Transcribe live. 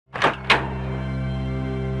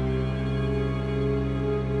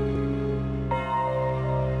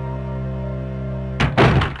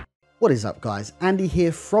What is up, guys? Andy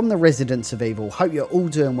here from the Residents of Evil. Hope you're all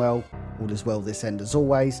doing well. All is well this end as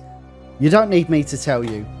always. You don't need me to tell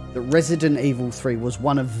you that Resident Evil 3 was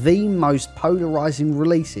one of the most polarizing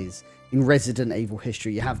releases in Resident Evil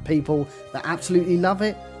history. You have people that absolutely love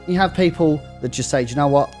it. You have people that just say, do you know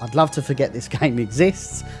what? I'd love to forget this game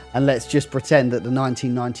exists and let's just pretend that the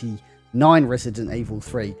 1999 Resident Evil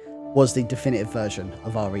 3 was the definitive version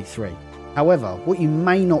of RE3. However, what you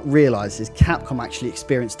may not realise is Capcom actually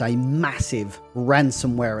experienced a massive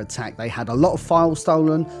ransomware attack. They had a lot of files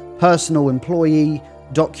stolen, personal employee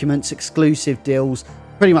documents, exclusive deals.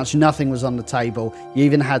 Pretty much nothing was on the table. You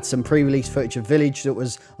even had some pre-release footage of Village that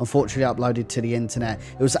was unfortunately uploaded to the internet.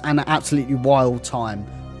 It was an absolutely wild time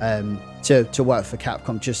to work for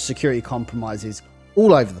Capcom. Just security compromises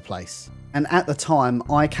all over the place. And at the time,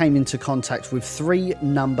 I came into contact with three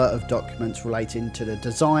number of documents relating to the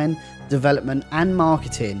design, development and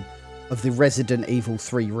marketing of the Resident Evil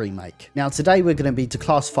 3 remake. Now today we're going to be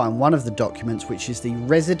declassifying one of the documents, which is the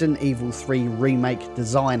Resident Evil 3 remake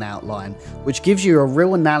design outline, which gives you a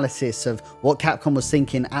real analysis of what Capcom was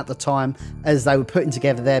thinking at the time as they were putting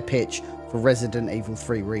together their pitch for Resident Evil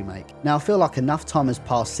 3 Remake. Now I feel like enough time has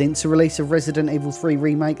passed since the release of Resident Evil 3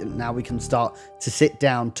 Remake, and now we can start to sit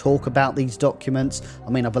down, talk about these documents. I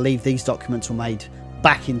mean, I believe these documents were made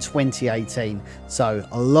back in 2018, so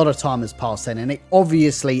a lot of time has passed then, and it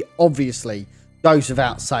obviously goes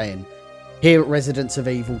without saying, here at Residents of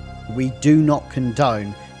Evil, we do not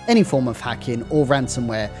condone any form of hacking or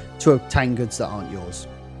ransomware to obtain goods that aren't yours.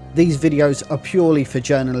 These videos are purely for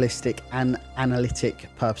journalistic and analytic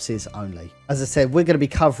purposes only. As I said, we're going to be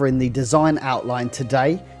covering the design outline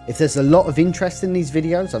today. If there's a lot of interest in these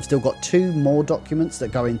videos, I've still got two more documents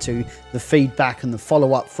that go into the feedback and the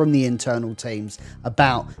follow-up from the internal teams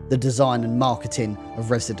about the design and marketing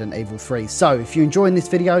of Resident Evil 3. So if you're enjoying this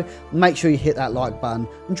video, make sure you hit that like button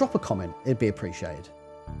and drop a comment. It'd be appreciated.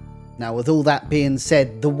 Now, with all that being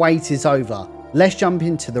said, the wait is over. Let's jump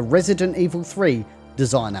into the Resident Evil 3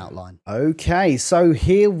 design outline. Okay, so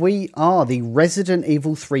here we are, the Resident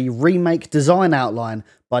Evil 3 remake design outline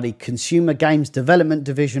by the Consumer Games Development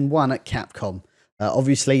Division 1 at Capcom.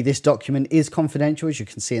 Obviously, this document is confidential, as you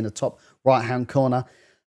can see in the top right-hand corner.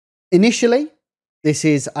 Initially, this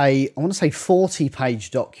is I want to say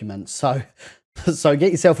 40-page document, so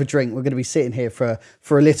get yourself a drink. We're going to be sitting here for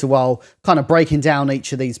a little while, kind of breaking down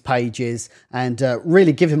each of these pages and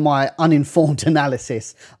really giving my uninformed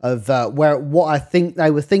analysis of what I think they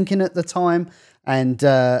were thinking at the time,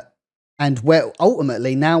 and where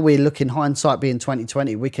ultimately, now we're looking, hindsight being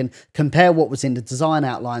 2020, we can compare what was in the design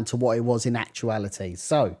outline to what it was in actuality.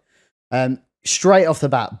 So straight off the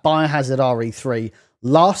bat, Biohazard RE3,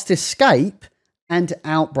 Last Escape and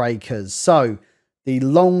Outbreakers. So the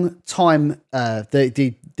long time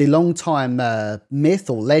myth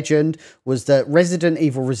or legend was that Resident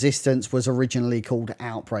Evil Resistance was originally called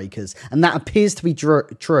Outbreakers, and that appears to be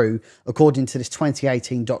true according to this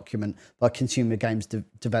 2018 document by Consumer Games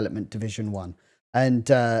Development Division 1. And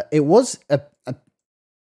it was,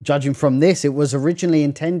 judging from this, it was originally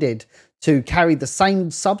intended to carry the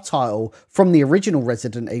same subtitle from the original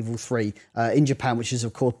Resident Evil 3 in Japan, which is,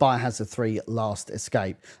 of course, Biohazard 3 Last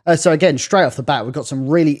Escape. So again, straight off the bat, we've got some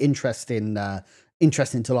really interesting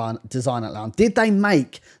design outline. Did they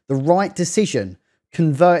make the right decision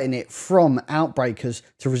converting it from Outbreakers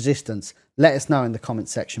to Resistance? Let us know in the comment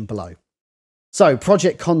section below. So,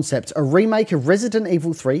 project concept, a remake of Resident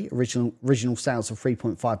Evil 3, original sales of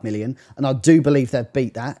 3.5 million, and I do believe they've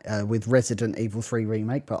beat that with Resident Evil 3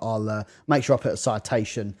 Remake, but I'll make sure I put a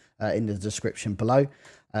citation in the description below.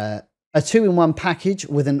 A 2-in-1 package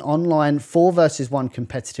with an online 4 versus 1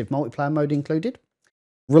 competitive multiplayer mode included.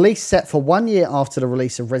 Release set for 1 year after the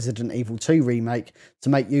release of Resident Evil 2 Remake to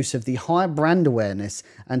make use of the high brand awareness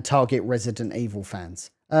and target Resident Evil fans.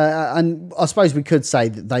 And I suppose we could say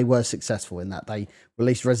that they were successful in that. They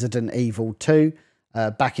released Resident Evil 2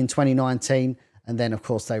 back in 2019, and then of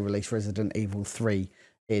course they released Resident Evil 3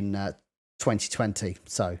 in 2020.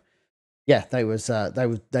 So yeah, they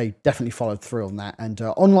definitely followed through on that. And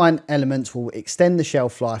online elements will extend the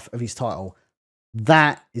shelf life of his title.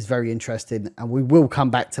 That is very interesting, and we will come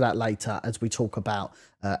back to that later as we talk about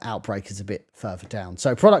Outbreakers a bit further down.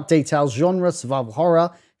 So product details, genre, survival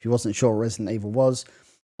horror, if you wasn't sure what Resident Evil was.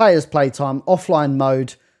 Players playtime, offline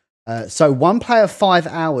mode. So 1 player 5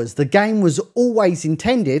 hours. The game was always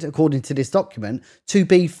intended, according to this document, to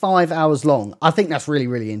be 5 hours long. I think that's really,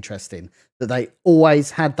 really interesting that they always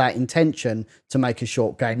had that intention to make a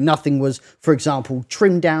short game. Nothing was, for example,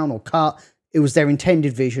 trimmed down or cut. It was their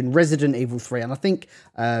intended vision, Resident Evil 3. And I think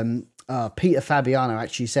Peter Fabiano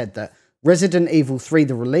actually said that Resident Evil 3,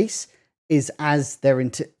 the release, is as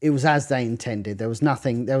it was as they intended. There was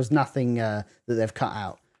nothing that they've cut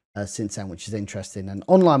out since then, which is interesting. An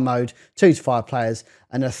online mode, 2 to 5 players,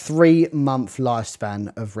 and a 3-month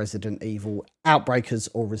lifespan of Resident Evil Outbreakers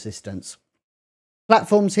or Resistance.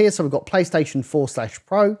 Platforms here, so we've got PlayStation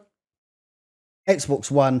 4/Pro, Xbox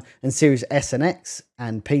One and Series S and X,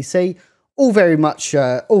 and PC. All very much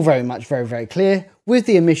very, very clear, with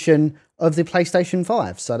the omission of the PlayStation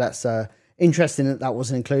 5. So that's interesting that that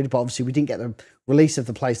wasn't included, but obviously we didn't get the release of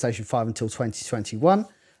the PlayStation 5 until 2021.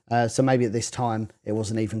 So maybe at this time it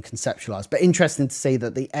wasn't even conceptualized. But interesting to see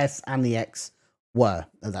that the S and the X were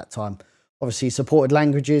at that time. Obviously supported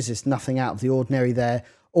languages, it's nothing out of the ordinary there.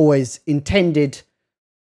 Always intended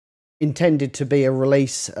to be a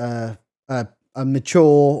release, a mature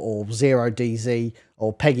or 0DZ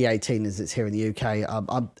or PEGI 18 as it's here in the UK.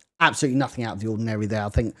 Absolutely nothing out of the ordinary there. I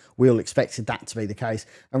think we all expected that to be the case.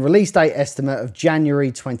 And release date estimate of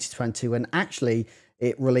January 2020, when actually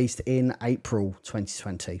it released in April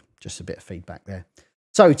 2020. Just a bit of feedback there.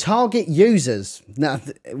 So target users. Now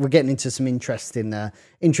we're getting into some interesting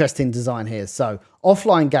design here. So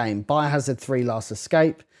offline game, Biohazard 3 Last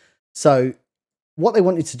Escape. So what they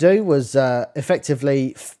wanted to do was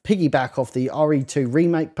effectively piggyback off the RE2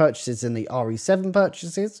 Remake purchases and the RE7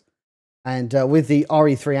 purchases. And with the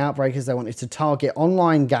RE3 Outbreakers, they wanted to target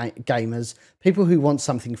online gamers, people who want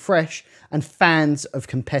something fresh, and fans of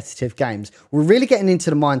competitive games. We're really getting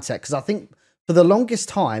into the mindset, because I think for the longest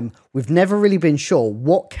time, we've never really been sure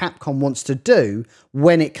what Capcom wants to do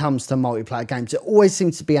when it comes to multiplayer games. It always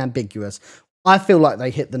seems to be ambiguous. I feel like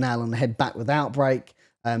they hit the nail on the head back with Outbreak,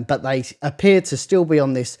 but they appear to still be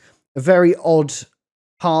on this very odd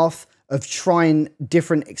path of trying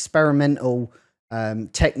different experimental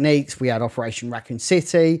techniques. We had Operation Raccoon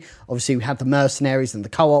City. Obviously, we had the Mercenaries and the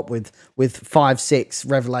co-op with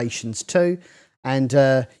 5-6 Revelations 2. And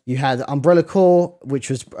you had Umbrella Corps, which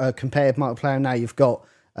was compared multiplayer. Now you've got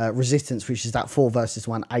Resistance, which is that 4 versus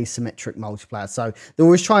 1 asymmetric multiplayer. So they're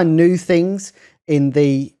always trying new things in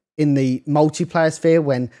the multiplayer sphere,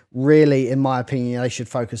 when really, in my opinion, they should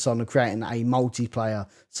focus on creating a multiplayer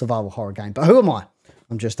survival horror game. But who am I?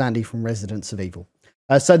 I'm just Andy from Residents of Evil.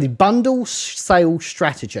 So the bundle sale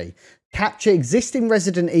strategy. Capture existing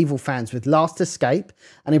Resident Evil fans with Last Escape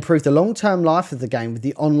and improve the long-term life of the game with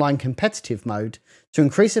the online competitive mode to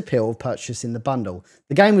increase appeal of purchasing the bundle.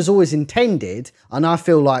 The game was always intended, and I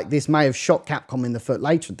feel like this may have shot Capcom in the foot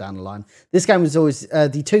later down the line. This game was always,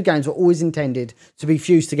 the 2 games were always intended to be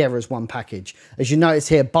fused together as one package. As you notice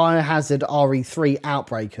here, Biohazard RE3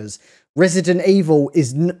 Outbreakers. Resident Evil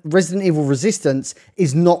Resistance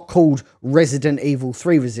is not called Resident Evil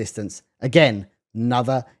 3 Resistance. Again,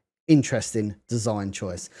 another interesting design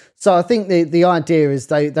choice. So I think the idea is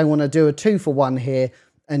they want to do a 2-for-1 here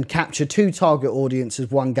and capture 2 target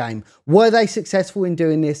audiences, 1 game. Were they successful in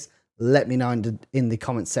doing this? Let me know in the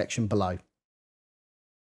comment section below.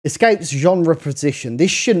 Escape's genre position.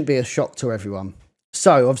 This shouldn't be a shock to everyone.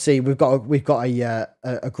 So obviously we've got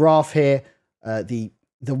a graph here. The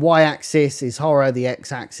y-axis is horror, the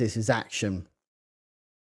x-axis is action.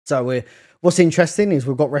 So what's interesting is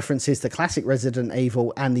we've got references to classic Resident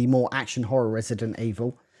Evil and the more action horror Resident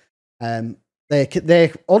Evil.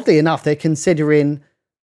 They're oddly enough, they're considering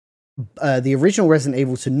the original Resident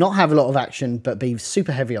Evil to not have a lot of action but be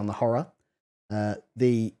super heavy on the horror.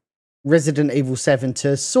 The Resident Evil 7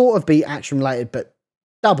 to sort of be action related but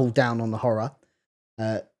double down on the horror.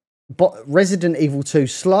 But Resident Evil 2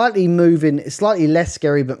 slightly less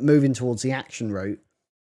scary but moving towards the action route.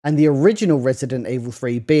 And the original Resident Evil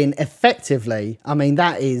 3 being effectively, I mean,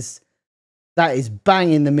 that is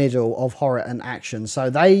bang in the middle of horror and action. So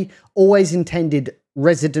they always intended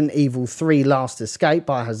Resident Evil 3 Last Escape,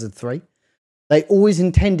 Biohazard 3. They always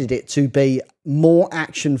intended it to be more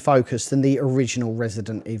action focused than the original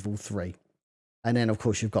Resident Evil 3. And then, of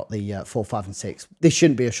course, you've got the 4, 5, and 6. This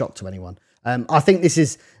shouldn't be a shock to anyone. I think this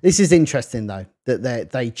is interesting, though, that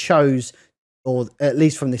they chose, or at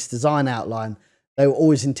least from this design outline, they were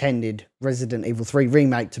always intended Resident Evil 3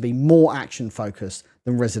 Remake to be more action-focused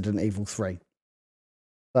than Resident Evil 3.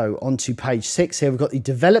 So, on to page 6 here, we've got the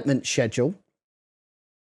development schedule.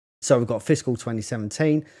 So, we've got fiscal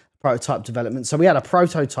 2017, prototype development. So, we had a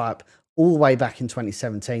prototype all the way back in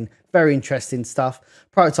 2017. Very interesting stuff.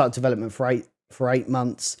 Prototype development for 8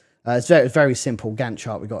 months. It's very simple Gantt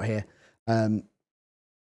chart we got here. Then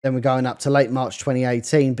we're going up to late March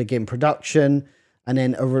 2018, begin production, and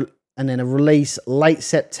then a release late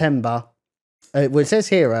September. Well, it says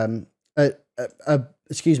here,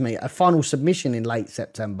 a final submission in late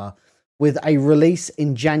September with a release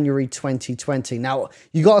in January 2020. Now,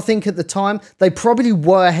 you got to think at the time, they probably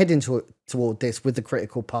were heading toward this with the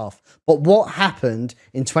critical path. But what happened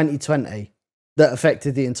in 2020 that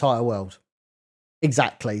affected the entire world?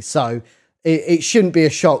 Exactly. So it shouldn't be a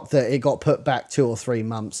shock that it got put back 2 or 3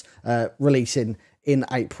 months, releasing in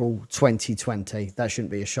April 2020. That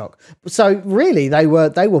shouldn't be a shock. So really, they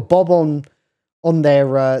were bob on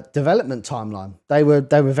their development timeline. They were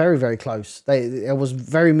very, very close. There was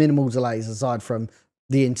very minimal delays aside from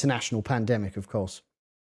the international pandemic, of course.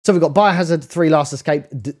 So we've got Biohazard 3 Last Escape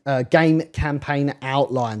game campaign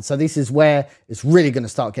outline. So this is where it's really going to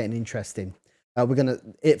start getting interesting.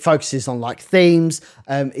 It focuses on like themes.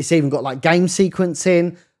 It's even got like game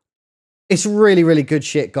sequencing. It's really, really good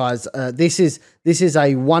shit, guys. This is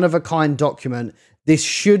a one-of-a-kind document. This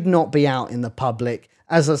should not be out in the public.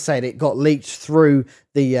 As I said, it got leaked through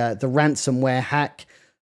the ransomware hack.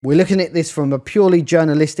 We're looking at this from a purely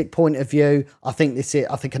journalistic point of view. I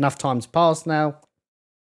think enough time's passed now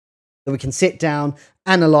that we can sit down,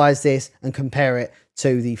 analyze this, and compare it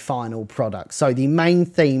to the final product. So the main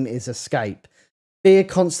theme is escape. Fear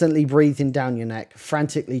constantly breathing down your neck,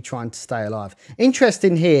 frantically trying to stay alive.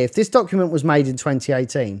 Interesting here, if this document was made in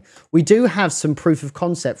 2018, we do have some proof of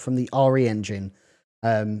concept from the RE engine.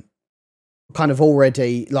 Kind of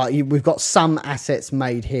already, like we've got some assets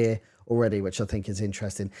made here already, which I think is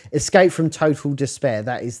interesting. Escape from total despair.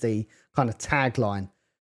 That is the kind of tagline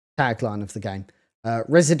of the game.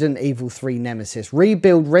 Resident Evil 3 Nemesis.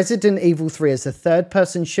 Rebuild Resident Evil 3 as a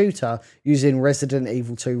third-person shooter using Resident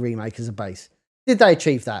Evil 2 Remake as a base. Did they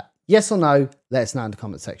achieve that? Yes or no? Let us know in the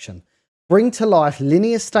comment section. Bring to life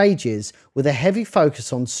linear stages with a heavy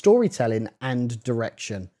focus on storytelling and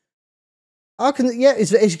direction. Yeah,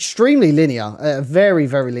 it's extremely linear. A very,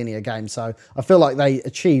 very linear game. So I feel like they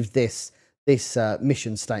achieved this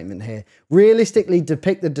mission statement here. Realistically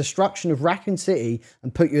depict the destruction of Raccoon City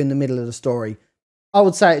and put you in the middle of the story. I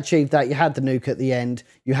would say it achieved that. You had the nuke at the end.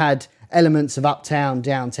 You had elements of uptown,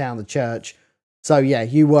 downtown, the church. So yeah,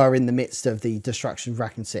 you were in the midst of the destruction of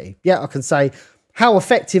Raccoon City. Yeah, I can say how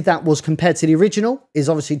effective that was compared to the original is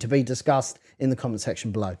obviously to be discussed in the comment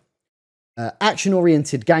section below.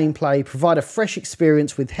 Action-oriented gameplay. Provide a fresh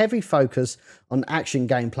experience with heavy focus on action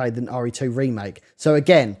gameplay than RE2 Remake. So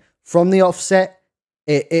again, from the offset,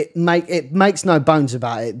 it makes no bones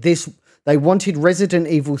about it. They wanted Resident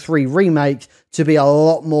Evil 3 Remake to be a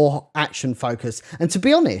lot more action-focused. And to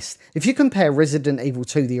be honest, if you compare Resident Evil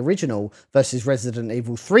 2, the original, versus Resident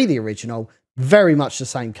Evil 3, the original, very much the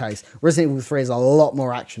same case. Resident Evil 3 is a lot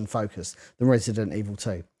more action-focused than Resident Evil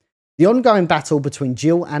 2. The ongoing battle between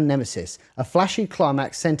Jill and Nemesis, a flashy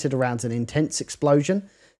climax centered around an intense explosion.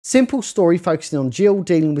 Simple story focusing on Jill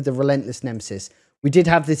dealing with the relentless Nemesis. We did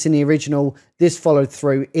have this in the original. This followed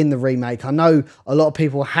through in the remake. I know a lot of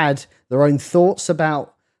people had their own thoughts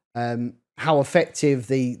about how effective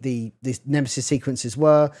the Nemesis sequences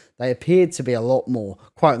were. They appeared to be a lot more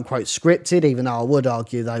quote-unquote scripted, even though I would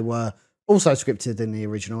argue they were also scripted in the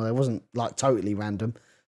original. They wasn't like totally random.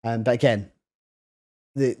 But again,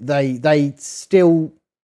 they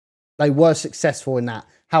were successful in that.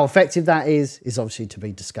 How effective that is obviously to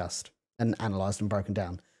be discussed and analysed and broken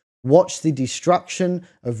down. Watch the destruction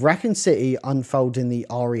of Raccoon City unfold in the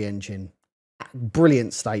RE engine.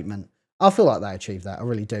 Brilliant statement. I feel like they achieved that. I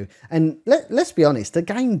really do. And let's be honest, the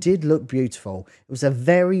game did look beautiful. It was a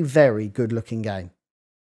very, very good looking game.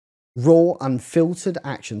 Raw, unfiltered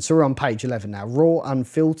action. So we're on page 11 now. Raw,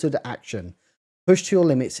 unfiltered action. Pushed to your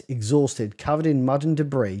limits, exhausted, covered in mud and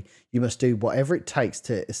debris, you must do whatever it takes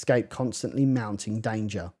to escape constantly mounting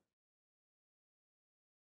danger.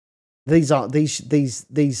 These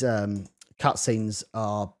cutscenes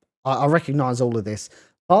are, I recognise all of this.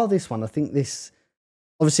 Bar this one, I think this,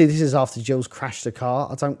 obviously this is after Jill's crashed the car.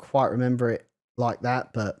 I don't quite remember it like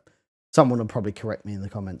that, but someone will probably correct me in the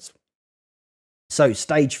comments. So,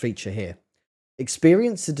 stage feature here.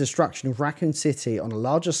 Experience the destruction of Raccoon City on a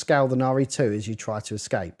larger scale than RE2 as you try to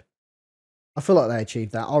escape. I feel like they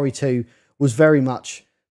achieved that. RE2 was very much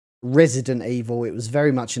Resident Evil. It was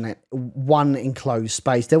very much in one enclosed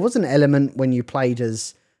space. There was an element when you played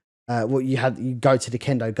as you go to the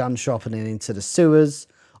Kendo gun shop and then into the sewers,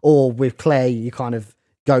 or with Claire you kind of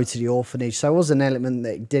go to the orphanage. So it was an element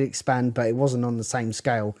that did expand, but it wasn't on the same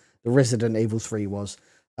scale that Resident Evil 3 was.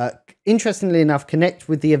 Interestingly enough, connect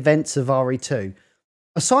with the events of RE2.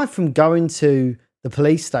 Aside from going to the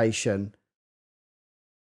police station,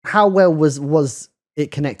 how well was it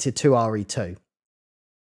connected to RE2?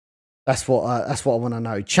 That's what I want to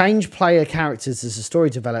know. Change player characters as the story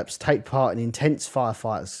develops. Take part in intense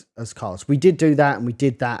firefights as cars. We did do that, and we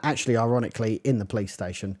did that actually, ironically, in the police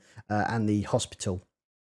station and the hospital.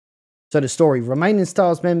 So the story, remaining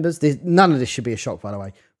STARS members, none of this should be a shock, by the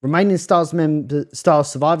way. Remaining STARS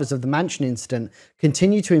survivors of the mansion incident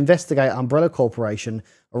continue to investigate Umbrella Corporation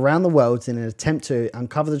around the world in an attempt to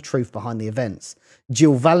uncover the truth behind the events.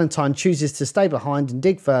 Jill Valentine chooses to stay behind and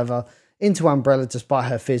dig further into Umbrella despite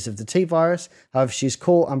her fears of the T-virus. However, she's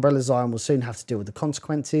caught Umbrella's eye and will soon have to deal with the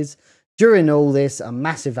consequences. During all this, a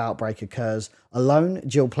massive outbreak occurs. Alone,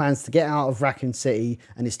 Jill plans to get out of Raccoon City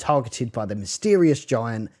and is targeted by the mysterious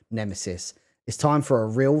giant Nemesis. It's time for a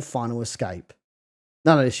real final escape.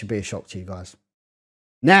 None of this should be a shock to you guys.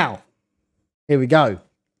 Now, here we go.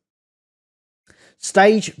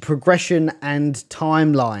 Stage, progression, and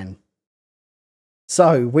timeline.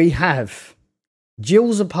 So, we have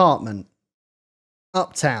Jill's apartment,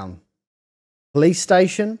 uptown, police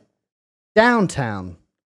station, downtown,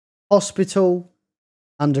 hospital,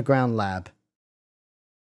 underground lab.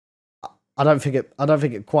 I don't think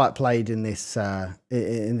it quite played in this style,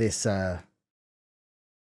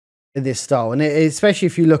 and especially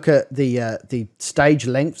if you look at the stage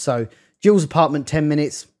length. So Jill's apartment 10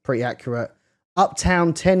 minutes, pretty accurate.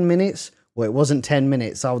 Uptown 10 minutes. Well, it wasn't 10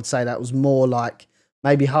 minutes. I would say that was more like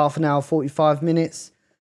maybe half an hour, 45 minutes.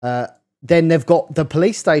 Then they've got the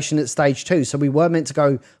police station at stage 2. So we were meant to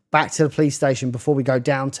go back to the police station before we go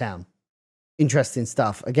downtown. Interesting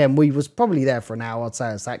stuff. Again, we was probably there for an hour. I'd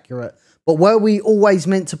say it's accurate. But were we always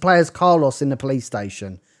meant to play as Carlos in the police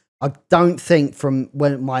station? I don't think from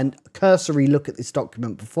when my cursory look at this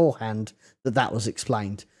document beforehand that was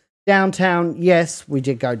explained. Downtown, yes, we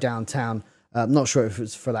did go downtown. I'm not sure if it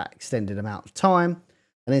was for that extended amount of time.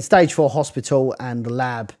 And then stage 4, hospital and the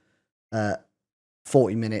lab,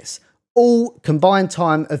 40 minutes. All combined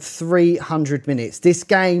time of 300 minutes. This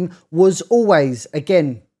game was always,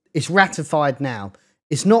 again, it's ratified now.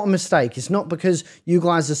 It's not a mistake. It's not because you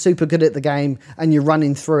guys are super good at the game and you're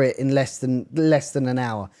running through it in less than an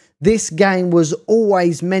hour. This game was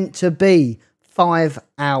always meant to be 5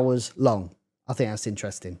 hours long. I think that's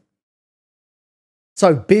interesting.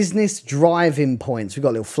 So, business driving points. We've got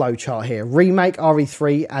a little flow chart here. Remake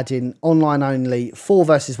RE3 adding online only 4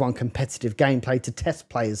 versus 1 competitive gameplay to test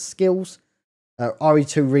players' skills.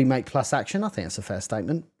 RE2 Remake plus action. I think that's a fair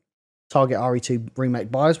statement. Target RE2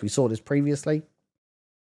 Remake buyers. We saw this previously.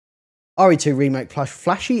 RE2 Remake plus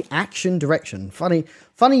flashy action direction. Funny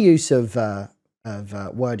use of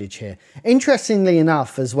wordage here. Interestingly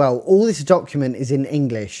enough as well, all this document is in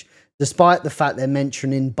English, despite the fact they're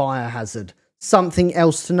mentioning Biohazard. Something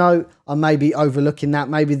else to note, I may be overlooking that.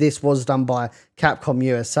 Maybe this was done by Capcom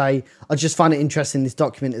USA. I just find it interesting this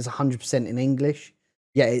document is 100% in English.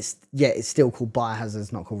 It's still called Biohazard,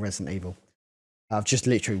 it's not called Resident Evil. I've just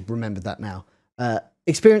literally remembered that now.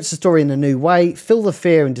 Experience the story in a new way. Feel the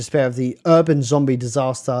fear and despair of the urban zombie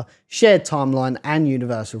disaster, shared timeline, and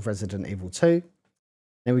universe of Resident Evil 2.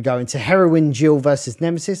 Then we go into Heroine Jill versus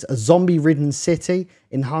Nemesis, a zombie-ridden city,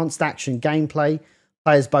 enhanced action gameplay,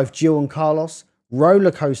 players both Jill and Carlos,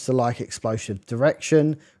 roller coaster-like explosive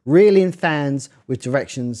direction, reeling fans with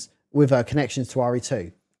connections to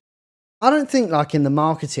RE2. I don't think, like in the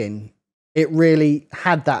marketing, it really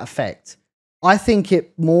had that effect. I think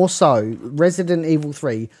it more so, Resident Evil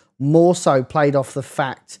 3, more so played off the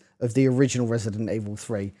fact of the original Resident Evil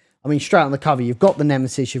 3. I mean, straight on the cover, you've got the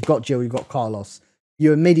Nemesis, you've got Jill, you've got Carlos.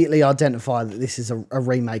 You immediately identify that this is a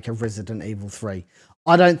remake of Resident Evil 3.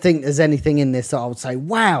 I don't think there's anything in this that I would say,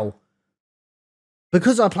 wow,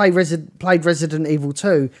 because I played Resident Evil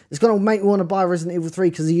 2, it's going to make me want to buy Resident Evil 3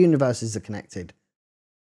 because the universes are connected.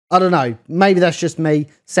 I don't know. Maybe that's just me.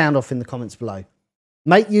 Sound off in the comments below.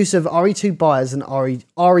 Make use of RE2 buyers and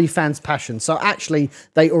RE fans' passion. So actually,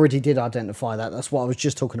 they already did identify that. That's what I was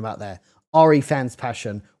just talking about there. RE fans'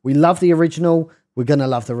 passion. We love the original. We're going to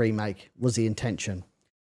love the remake, was the intention.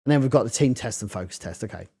 And then we've got the team test and focus test.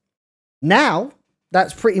 Okay. Now,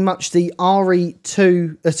 that's pretty much the the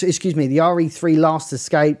RE3 Last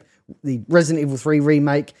Escape, the Resident Evil 3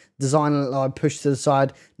 remake, design and live pushed to the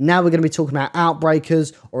side. Now we're going to be talking about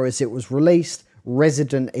Outbreakers, or as it was released,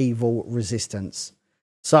 Resident Evil Resistance.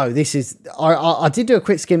 So this is, I did do a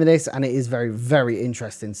quick skim of this, and it is very, very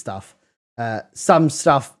interesting stuff. Some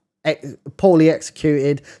stuff poorly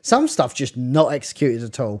executed, some stuff just not executed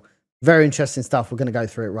at all. Very interesting stuff. We're going to go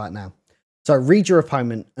through it right now. So read your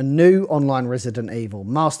opponent, a new online Resident Evil,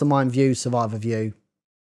 mastermind view, survivor view,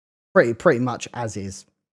 pretty much as is.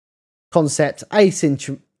 Concept,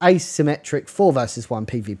 asymmetric 4 versus 1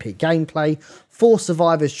 PvP gameplay. 4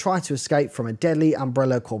 survivors try to escape from a deadly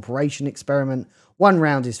Umbrella Corporation experiment. 1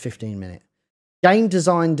 round is 15 minutes. Game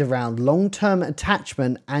designed around long-term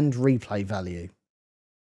attachment and replay value.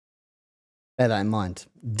 Bear that in mind.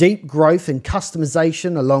 Deep growth and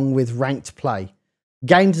customization along with ranked play.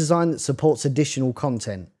 game design that supports additional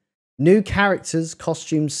content, new characters,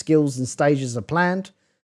 costumes, skills, and stages are planned,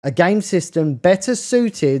 a game system better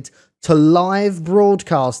suited to live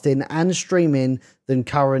broadcasting and streaming than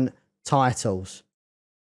current titles.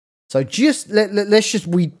 So just let's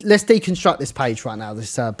deconstruct this page right now.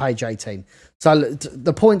 This page 18. So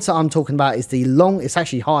the points that I'm talking about is it's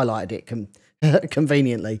actually highlighted it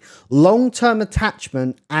conveniently. Long-term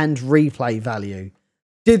attachment and replay value.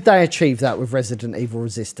 Did they achieve that with Resident Evil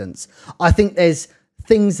Resistance? I think there's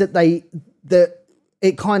things that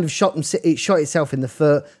it kind of shot itself in the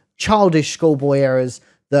foot. Childish schoolboy errors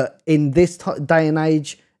that in this day and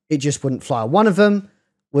age it just wouldn't fly. One of them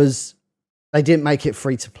was they didn't make it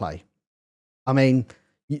free to play. I mean,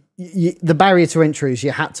 the barrier to entry is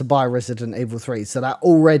you had to buy Resident Evil 3, so that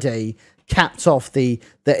already capped off the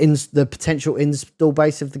potential install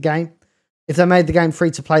base of the game. If they made the game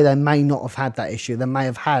free to play, they may not have had that issue. They may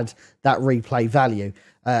have had that replay value,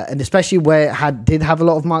 and especially where it did have a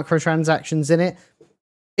lot of microtransactions in it.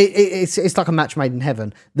 It's like a match made in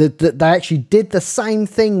heaven. They actually did the same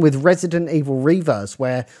thing with Resident Evil Reverse,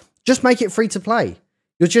 where just make it free to play.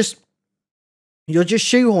 You're just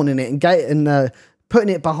shoehorning it and putting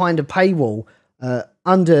it behind a paywall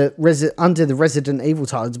under the Resident Evil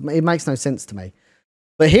titles. It makes no sense to me.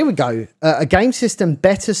 But here we go. A game system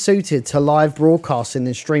better suited to live broadcasting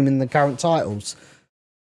and streaming the current titles.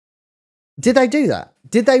 Did they do that?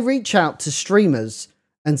 Did they reach out to streamers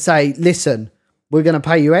and say, listen, we're going to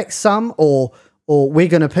pay you X sum, or we're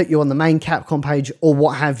going to put you on the main Capcom page, or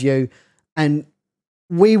what have you, and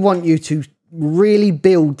we want you to really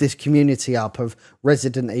build this community up of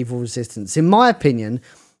Resident Evil Resistance? In my opinion,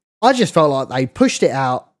 I just felt like they pushed it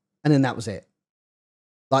out and then that was it.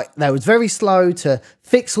 Like, they was very slow to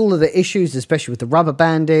fix all of the issues, especially with the rubber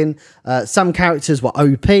banding. Some characters were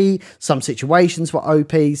OP, some situations were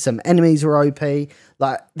OP, some enemies were OP.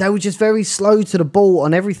 Like, they were just very slow to the ball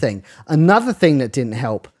on everything. Another thing that didn't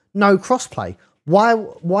help, no crossplay.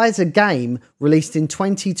 Why is a game released in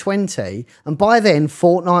 2020, and by then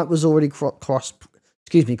Fortnite was already crossplay.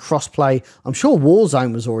 I'm sure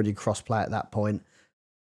Warzone was already crossplay at that point.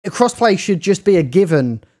 Crossplay should just be a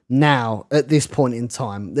given now at this point in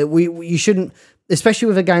time. That you shouldn't, especially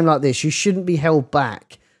with a game like this, you shouldn't be held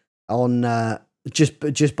back on just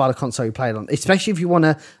by the console you play it on. Especially if you want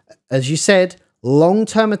to, as you said,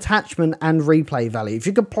 long-term attachment and replay value. If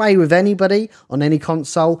you could play with anybody on any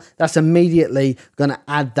console, that's immediately going to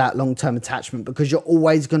add that long-term attachment, because you're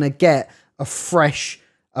always going to get a fresh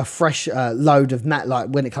load of like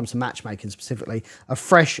when it comes to matchmaking specifically, a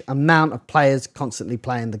fresh amount of players constantly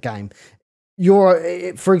playing the game.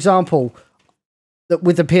 For example,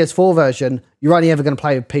 with the PS4 version, you're only ever going to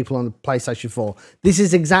play with people on the PlayStation 4. This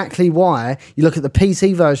is exactly why you look at the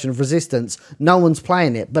PC version of Resistance, no one's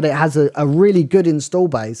playing it, but it has a really good install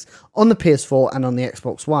base on the PS4 and on the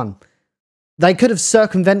Xbox One. They could have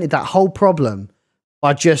circumvented that whole problem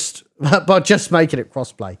by just making it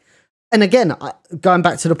crossplay. And again, going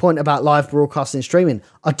back to the point about live broadcasting and streaming,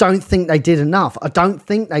 I don't think they did enough. I don't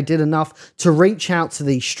think they did enough to reach out to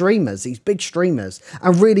these streamers, these big streamers,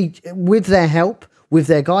 and really, with their help, with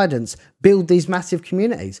their guidance, build these massive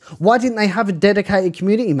communities. Why didn't they have a dedicated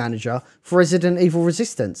community manager for Resident Evil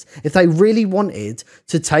Resistance if they really wanted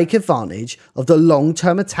to take advantage of the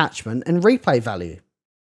long-term attachment and replay value?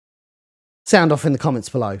 Sound off in the comments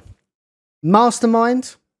below.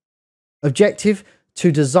 Mastermind, objective, to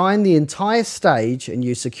design the entire stage and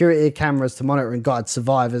use security cameras to monitor and guide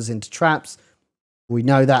survivors into traps. We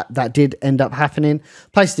know that did end up happening.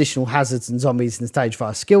 Place additional hazards and zombies in the stage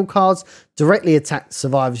via skill cards. Directly attack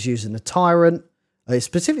survivors using a tyrant. It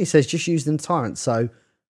specifically says just using a tyrant, so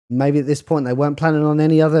maybe at this point they weren't planning on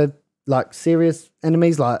any other like serious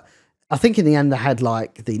enemies. Like, I think in the end they had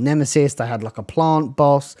like the Nemesis, they had like a plant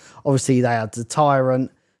boss. Obviously they had the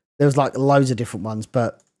tyrant. There was like loads of different ones,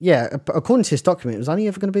 but yeah, according to this document, it was only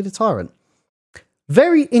ever going to be the tyrant.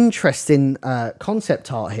 Very interesting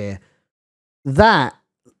concept art here. That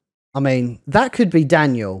could be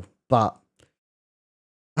Daniel, but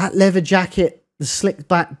that leather jacket, the slick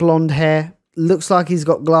back blonde hair, looks like he's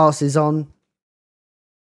got glasses on.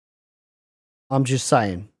 I'm just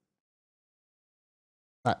saying.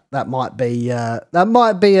 That might be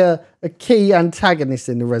a key antagonist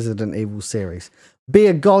in the Resident Evil series. Be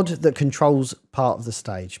a god that controls part of the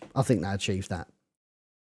stage. I think they achieved that.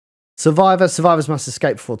 Survivors must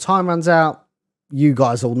escape before time runs out. You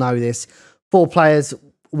guys all know this. 4 players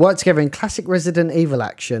work together in classic Resident Evil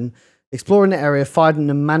action, exploring the area, finding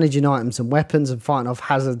and managing items and weapons, and fighting off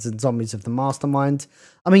hazards and zombies of the mastermind.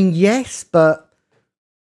 I mean, yes, but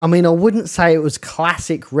I mean, I wouldn't say it was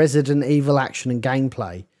classic Resident Evil action and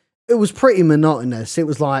gameplay. it was pretty monotonous. It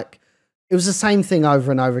was like, it was the same thing over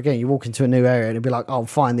and over again. You walk into a new area and it'd be like, oh,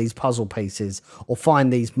 find these puzzle pieces or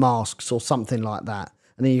find these masks or something like that.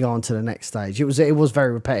 And then you go on to the next stage. It was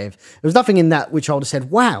very repetitive. There was nothing in that which I would have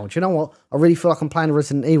said, wow, do you know what? I really feel like I'm playing a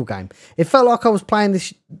Resident Evil game. It felt like I was playing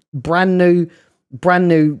this brand new,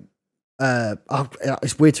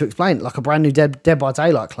 it's weird to explain, like a brand new Dead by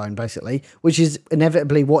Daylight clone, basically, which is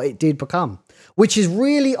inevitably what it did become. Which is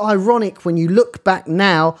really ironic when you look back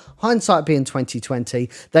now, hindsight being 2020,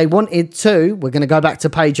 they wanted to, we're going to go back to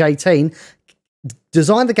page 18,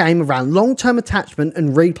 design the game around long-term attachment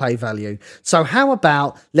and replay value. So how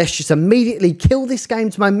about let's just immediately kill this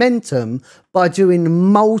game's momentum by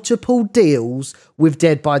doing multiple deals with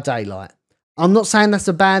Dead by Daylight. I'm not saying that's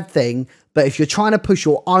a bad thing, but if you're trying to push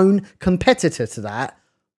your own competitor to that,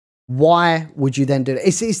 why would you then do it?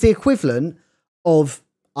 It's the equivalent of,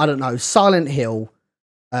 I don't know, Silent Hill.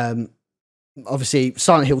 Obviously,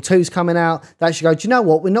 Silent Hill 2 is coming out. They actually go, do you know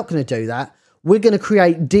what? We're not going to do that. We're going to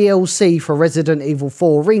create DLC for Resident Evil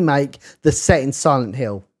 4 Remake that's set in Silent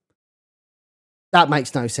Hill. That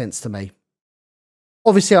makes no sense to me.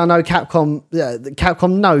 Obviously, I know Capcom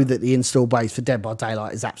know that the install base for Dead by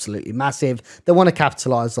Daylight is absolutely massive. They want to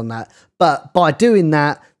capitalize on that. But by doing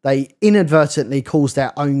that, they inadvertently cause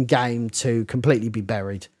their own game to completely be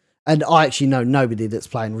buried. And I actually know nobody that's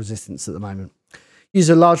playing Resistance at the moment. Use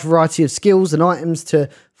a large variety of skills and items to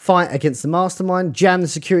fight against the Mastermind. Jam the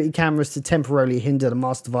security cameras to temporarily hinder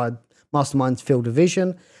the Mastermind's field of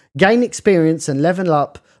vision. Gain experience and level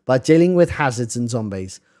up by dealing with hazards and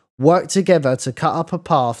zombies. Work together to cut up a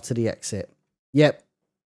path to the exit. Yep.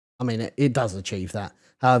 I mean, it does achieve that.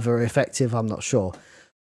 However effective, I'm not sure.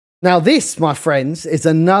 Now this, my friends, is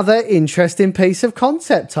another interesting piece of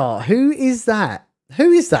concept art. Who is that?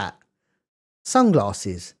 Who is that?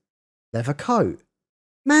 Sunglasses. Leather coat.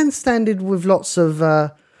 Man standing with lots of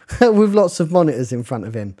monitors in front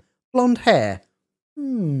of him. Blonde hair. I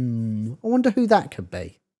wonder who that could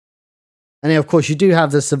be. And then, of course, you do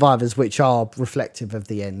have the survivors, which are reflective of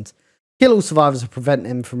the end. Kill all survivors to prevent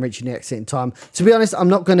them from reaching the exit in time. To be honest, I'm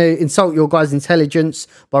not going to insult your guys' intelligence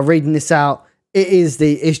by reading this out.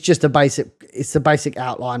 It's just a basic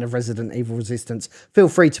outline of Resident Evil Resistance. Feel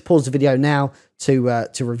free to pause the video now to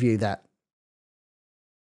review that.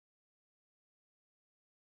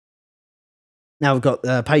 Now we've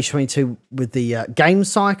got page 22 with the game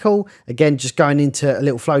cycle. Again, just going into a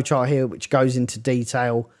little flowchart here, which goes into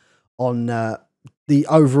detail on the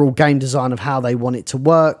overall game design of how they want it to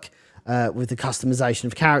work with the customization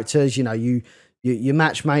of characters. You know, you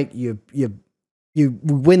matchmake, you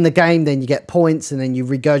win the game, then you get points, and then you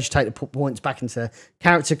regurgitate the points back into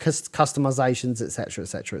character customizations, etc.,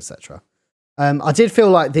 etc., etc. I did feel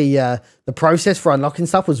like the process for unlocking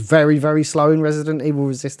stuff was very, very slow in Resident Evil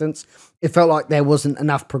Resistance. It felt like there wasn't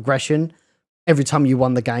enough progression every time you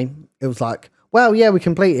won the game. It was like, well, yeah, we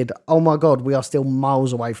completed. Oh my God, we are still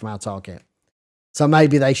miles away from our target. So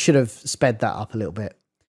maybe they should have sped that up a little bit.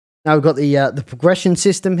 Now we've got the progression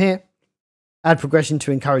system here. Add progression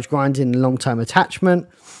to encourage grinding and long-term attachment.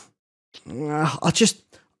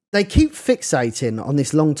 They keep fixating on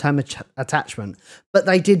this long-term attachment, but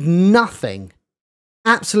they did nothing,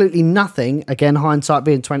 absolutely nothing. Again, hindsight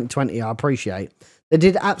being 2020, I appreciate. They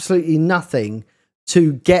did absolutely nothing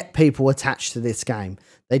to get people attached to this game.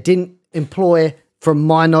 They didn't employ, from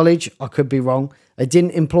my knowledge, I could be wrong, they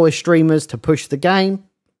didn't employ streamers to push the game.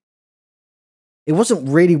 It wasn't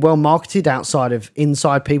really well marketed outside of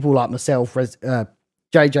inside people like myself,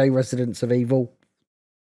 JJ Residents of Evil.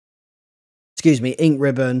 Excuse me, Ink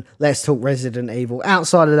Ribbon, Let's Talk Resident Evil.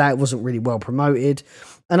 Outside of that, it wasn't really well promoted.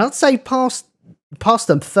 And I'd say past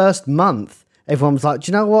the first month, everyone was like,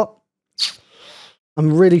 do you know what?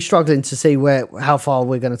 I'm really struggling to see how far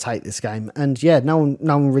we're going to take this game. And yeah, no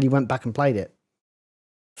one really went back and played it.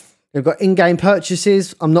 We've got in-game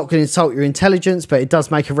purchases. I'm not going to insult your intelligence, but it does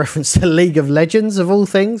make a reference to League of Legends of all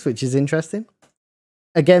things, which is interesting.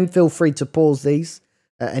 Again, feel free to pause these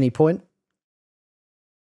at any point.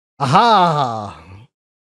 Aha!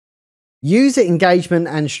 User engagement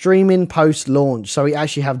and streaming post-launch. So we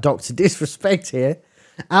actually have Dr. Disrespect here.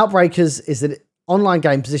 Outbreakers is an online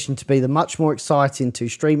game positioned to be the much more exciting to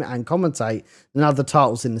stream and commentate than other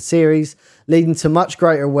titles in the series, leading to much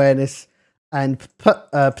greater awareness and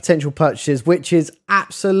potential purchases, which is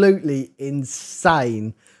absolutely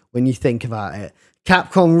insane when you think about it.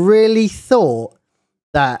 Capcom really thought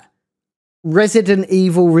that Resident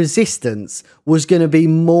Evil Resistance was going to be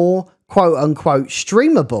more quote-unquote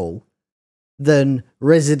streamable than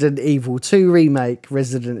Resident Evil 2 Remake,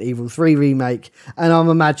 Resident Evil 3 Remake, and I'm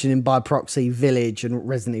imagining by proxy Village and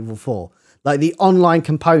Resident Evil 4. Like, the online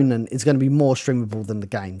component is going to be more streamable than the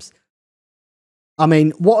games. I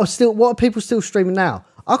mean, what are people still streaming now?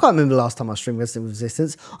 I can't remember the last time I streamed Resident Evil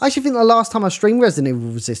Resistance. I actually think the last time I streamed Resident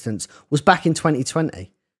Evil Resistance was back in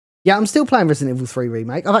 2020. Yeah, I'm still playing Resident Evil 3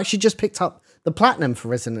 Remake. I've actually just picked up the Platinum for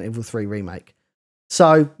Resident Evil 3 Remake.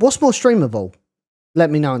 So, what's more streamable?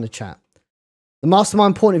 Let me know in the chat. The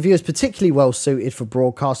Mastermind point of view is particularly well suited for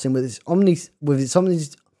broadcasting with its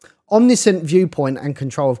omniscient viewpoint and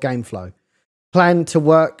control of game flow. Plan to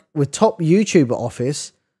work with top YouTuber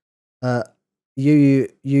office. I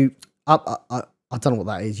don't know what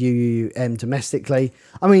that is. Domestically.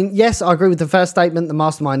 I mean, yes, I agree with the first statement. The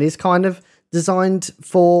Mastermind is kind of designed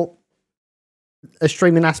for a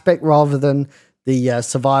streaming aspect rather than the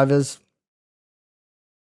survivors.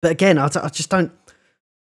 But again, I just don't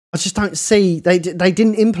see they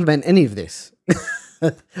didn't implement any of this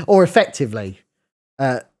or effectively.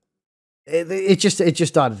 It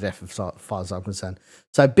just died a death as far as I'm concerned.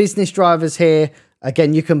 So business drivers here.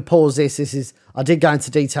 Again, you can pause this. I did go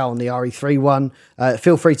into detail on the RE3 one.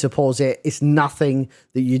 Feel free to pause it. It's nothing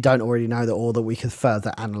that you don't already know or that we could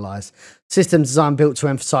further analyze. System design built to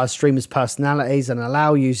emphasize streamers' personalities and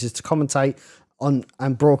allow users to commentate on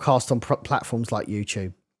and broadcast on platforms like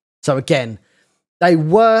YouTube. So again, they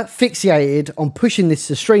were fixated on pushing this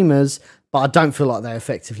to streamers, but I don't feel like they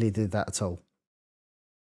effectively did that at all.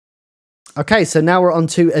 Okay, so now we're on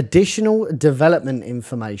to additional development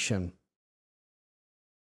information.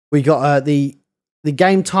 We got the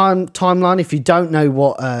game timeline. If you don't know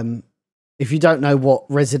what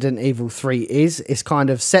Resident Evil 3 is, it's kind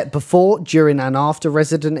of set before, during, and after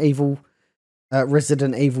Resident Evil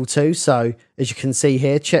 2. So as you can see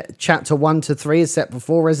here, chapter 1 to 3 is set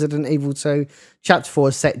before Resident Evil 2. Chapter 4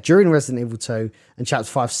 is set during Resident Evil 2, and chapter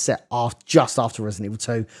 5 is set just after Resident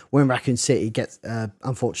Evil 2, when Raccoon City gets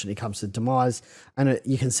unfortunately comes to demise. And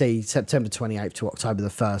you can see September 28th to October the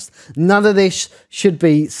 1st. None of this should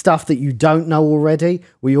be stuff that you don't know already.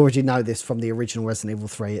 We already know this from the original Resident Evil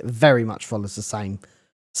 3. It very much follows the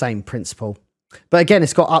same principle. But again,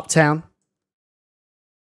 it's got Uptown.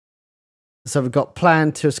 So we've got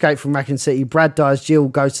plan to escape from Raccoon City. Brad dies. Jill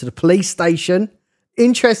goes to the police station.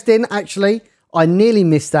 Interesting, actually. I nearly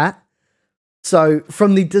missed that. So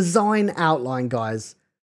from the design outline, guys,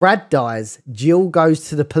 Brad dies. Jill goes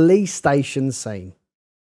to the police station scene.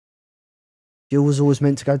 Jill was always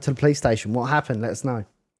meant to go to the police station. What happened? Let us know.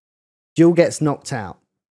 Jill gets knocked out.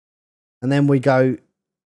 And then we go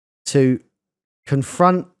to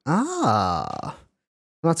confront... Can I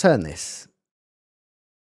turn this?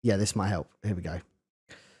 Yeah, this might help. Here we go.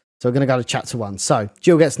 So we're going to go to chapter 1. So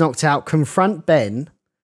Jill gets knocked out. Confront Ben.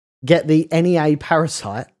 Get the NEA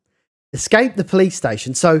parasite. Escape the police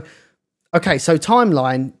station. So, okay, so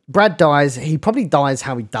timeline. Brad dies. He probably dies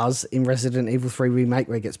how he does in Resident Evil 3 Remake,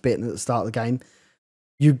 where he gets bitten at the start of the game.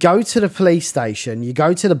 You go to the police station. You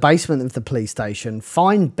go to the basement of the police station.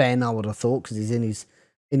 Find Ben, I would have thought, because he's in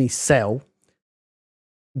his cell.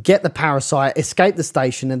 Get the parasite. Escape the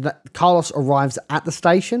station. And Carlos arrives at the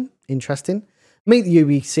station. Interesting. Meet the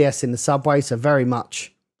UBCS in the subway. So very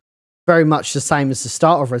much the same as the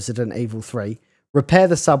start of Resident Evil 3. Repair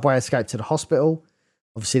the subway, escape to the hospital.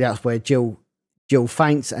 Obviously, that's where Jill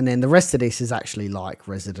faints. And then the rest of this is actually like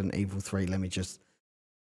Resident Evil 3. Let me just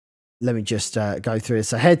go through it.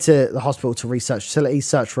 So head to the hospital to research facilities,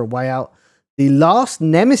 search for a way out. The last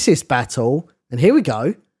Nemesis battle, and here we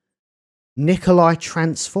go. Nikolai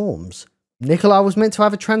transforms. Nikolai was meant to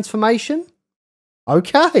have a transformation?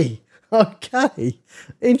 Okay. Okay.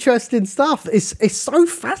 Interesting stuff. It's so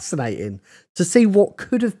fascinating to see what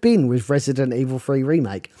could have been with Resident Evil 3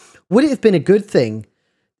 Remake. Would it have been a good thing?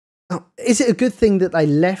 Is it a good thing that they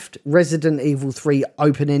left Resident Evil 3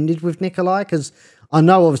 open-ended with Nikolai? Because I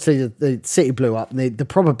know, obviously, the city blew up. The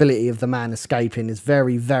probability of the man escaping is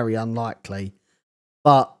very, very unlikely.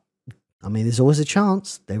 But, I mean, there's always a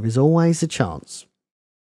chance. There is always a chance.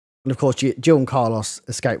 And, of course, Jill and Carlos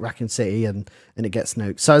escape Raccoon City and it gets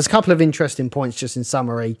nuked. So there's a couple of interesting points just in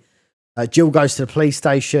summary. Jill goes to the police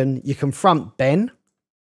station. You confront Ben.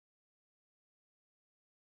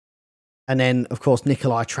 And then, of course,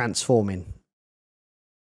 Nikolai transforming.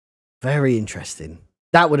 Very interesting.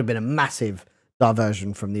 That would have been a massive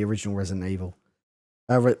diversion from the original Resident Evil.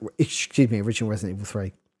 Original Resident Evil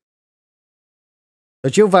 3.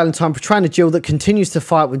 Jill Valentine, portraying a Jill that continues to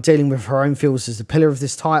fight when dealing with her own feels as the pillar of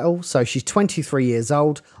this title. So she's 23 years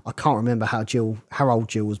old. I can't remember how old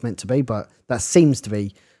Jill was meant to be, but that seems to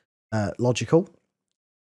be logical.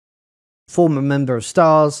 Former member of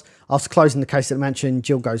STARS. After closing the case at the mansion,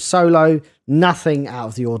 Jill goes solo. Nothing out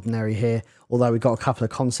of the ordinary here, although we've got a couple of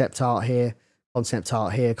concept art here, concept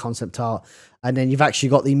art. And then you've actually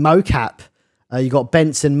got the mocap. You've got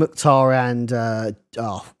Benson, Mukhtar, and...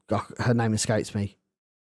 oh, her name escapes me.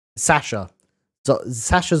 Sasha.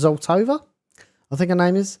 Sasha Zoltova, I think her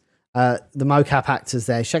name is. The mocap actors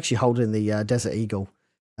there. She's actually holding the Desert Eagle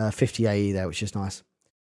 50 AE there, which is nice.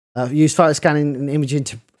 Use photo scanning and imaging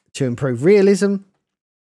to improve realism.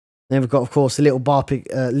 Then we've got, of course, a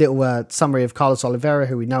little summary of Carlos Oliveira,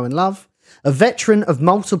 who we know and love. A veteran of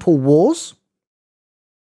multiple wars.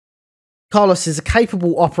 Carlos is a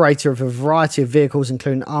capable operator of a variety of vehicles,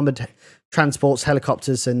 including armored transports,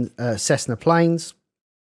 helicopters, and Cessna planes.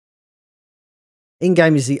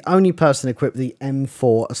 In-game is the only person equipped with the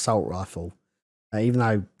M4 assault rifle, even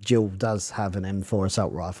though Jill does have an M4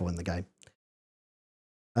 assault rifle in the game.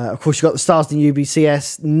 Of course, you've got the stars in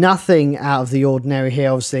UBCS. Nothing out of the ordinary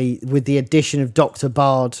here, obviously, with the addition of Dr.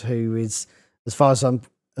 Bard, who is, as far as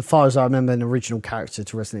I remember, an original character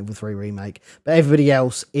to Resident Evil 3 Remake. But everybody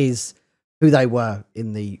else is who they were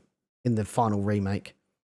in the final remake.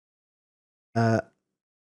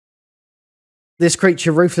 This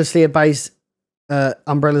creature ruthlessly obeys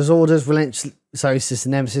Umbrella's orders, so it's just a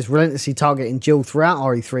nemesis, relentlessly targeting Jill throughout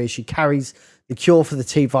RE3 as she carries the cure for the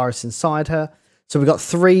T-virus inside her. So we've got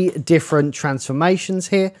 3 different transformations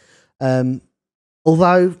here.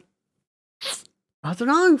 Although, I don't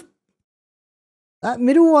know, that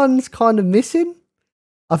middle one's kind of missing.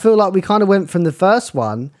 I feel like we kind of went from the first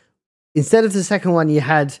one. Instead of the second one, you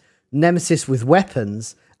had Nemesis with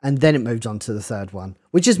weapons, and then it moved on to the third one,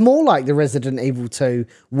 which is more like the Resident Evil 2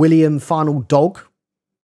 William final dog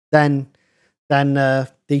than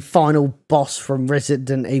the final boss from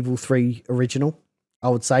Resident Evil 3 original, I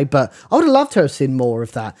would say. But I would have loved to have seen more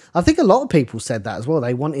of that. I think a lot of people said that as well.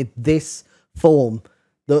 They wanted this form,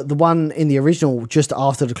 the one in the original just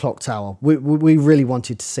after the clock tower. We really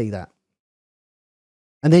wanted to see that.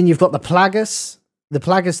 And then you've got the Plagas. The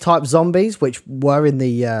Plagas type zombies, which were in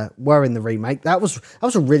the remake. That was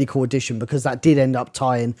a really cool addition, because that did end up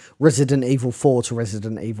tying Resident Evil 4 to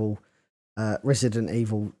Resident Evil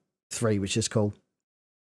 3, which is cool.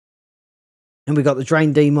 And we got the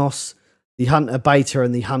Drain Demos, the Hunter Beta,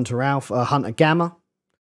 and the Hunter Alpha, Hunter Gamma.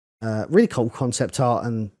 Really cool concept art,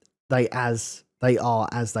 and they are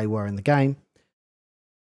as they were in the game.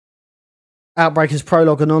 Outbreakers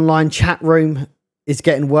prologue and online chat room is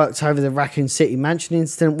getting worked over the Raccoon City mansion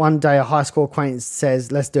incident. One day, a high school acquaintance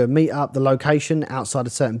says, let's do a meet-up. The location, outside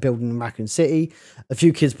a certain building in Raccoon City. A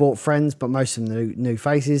few kids brought friends, but most of them new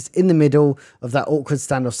faces. In the middle of that awkward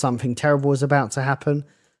standoff, something terrible was about to happen.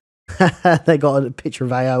 They got a picture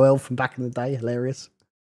of AOL from back in the day. Hilarious.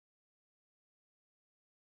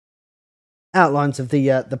 Outlines of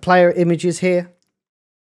the player images here.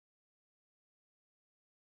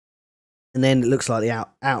 And then it looks like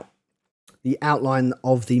the outline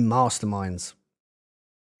of the masterminds.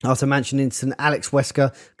 After Mansion incident, Alex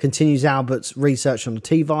Wesker continues Albert's research on the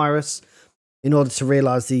T-virus in order to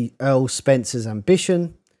realise the Earl Spencer's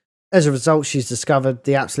ambition. As a result, she's discovered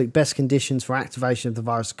the absolute best conditions for activation of the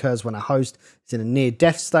virus occurs when a host is in a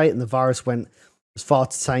near-death state, and the virus went as far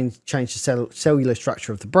to change the cellular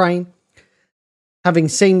structure of the brain. Having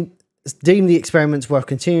deemed the experiments worth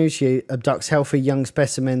continuing, she abducts healthy young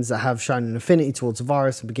specimens that have shown an affinity towards the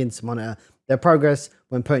virus and begins to monitor their progress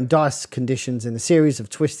when put in dire conditions in a series of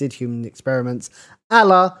twisted human experiments, a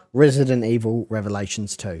la Resident Evil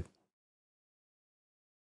Revelations 2.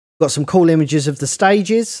 Got some cool images of the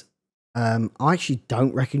stages. I actually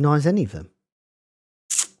don't recognise any of them.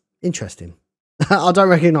 Interesting. I don't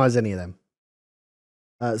recognise any of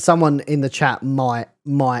them. Someone in the chat might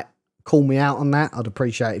call me out on that. I'd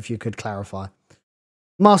appreciate if you could clarify.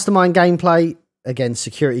 Mastermind gameplay. Again,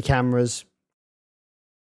 security cameras.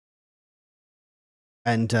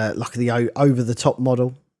 And like the over-the-top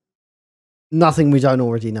model. Nothing we don't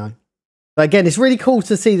already know. But again, it's really cool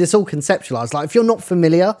to see this all conceptualized. Like, if you're not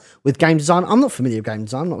familiar with game design, I'm not familiar with game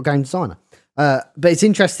design. I'm not a game designer. But it's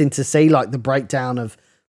interesting to see, like, the breakdown of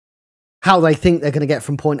how they think they're going to get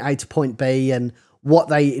from point A to point B and what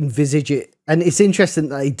they envisage it. And it's interesting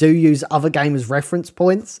that they do use other gamers' reference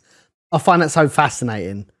points. I find that so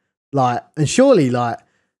fascinating. Like, and surely, like,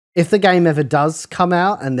 if the game ever does come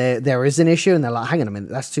out and there is an issue and they're like, hang on a minute,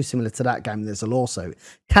 that's too similar to that game, there's a lawsuit.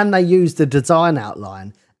 Can they use the design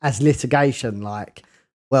outline as litigation? Like,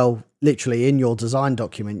 well, literally in your design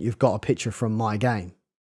document, you've got a picture from my game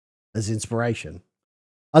as inspiration.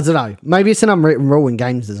 I don't know. Maybe it's an unwritten rule in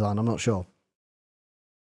games design. I'm not sure.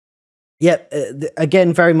 Yep.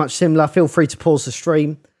 Again, very much similar. Feel free to pause the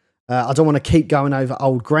stream. I don't want to keep going over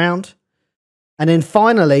old ground. And then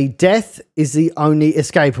finally, death is the only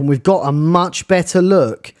escape. And we've got a much better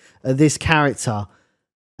look at this character.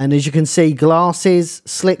 And as you can see, glasses,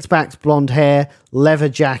 slicked back blonde hair, leather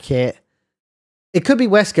jacket. It could be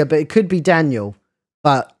Wesker, but it could be Daniel.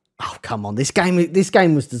 But Oh, come on. This game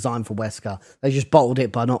was designed for Wesker. They just bottled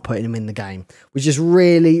it by not putting him in the game, which is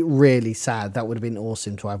really, really sad. That would have been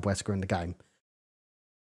awesome to have Wesker in the game.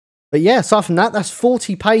 But yeah, aside from that, that's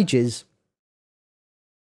 40 pages.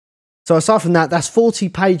 So aside from that, that's 40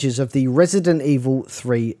 pages of the Resident Evil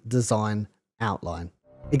 3 design outline.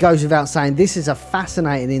 It goes without saying, this is a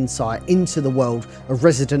fascinating insight into the world of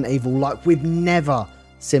Resident Evil like we've never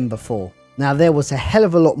seen before. Now, there was a hell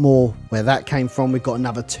of a lot more where that came from. We've got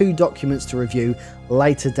another 2 documents to review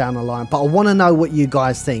later down the line. But I want to know what you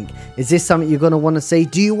guys think. Is this something you're going to want to see?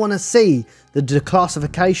 Do you want to see the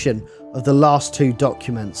declassification of the last 2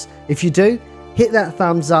 documents? If you do, hit that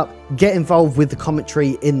thumbs up. Get involved with the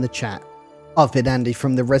commentary in the chat. I've been Andy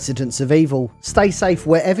from the Residents of Evil. Stay safe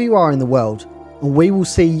wherever you are in the world. And we will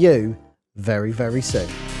see you very, very soon.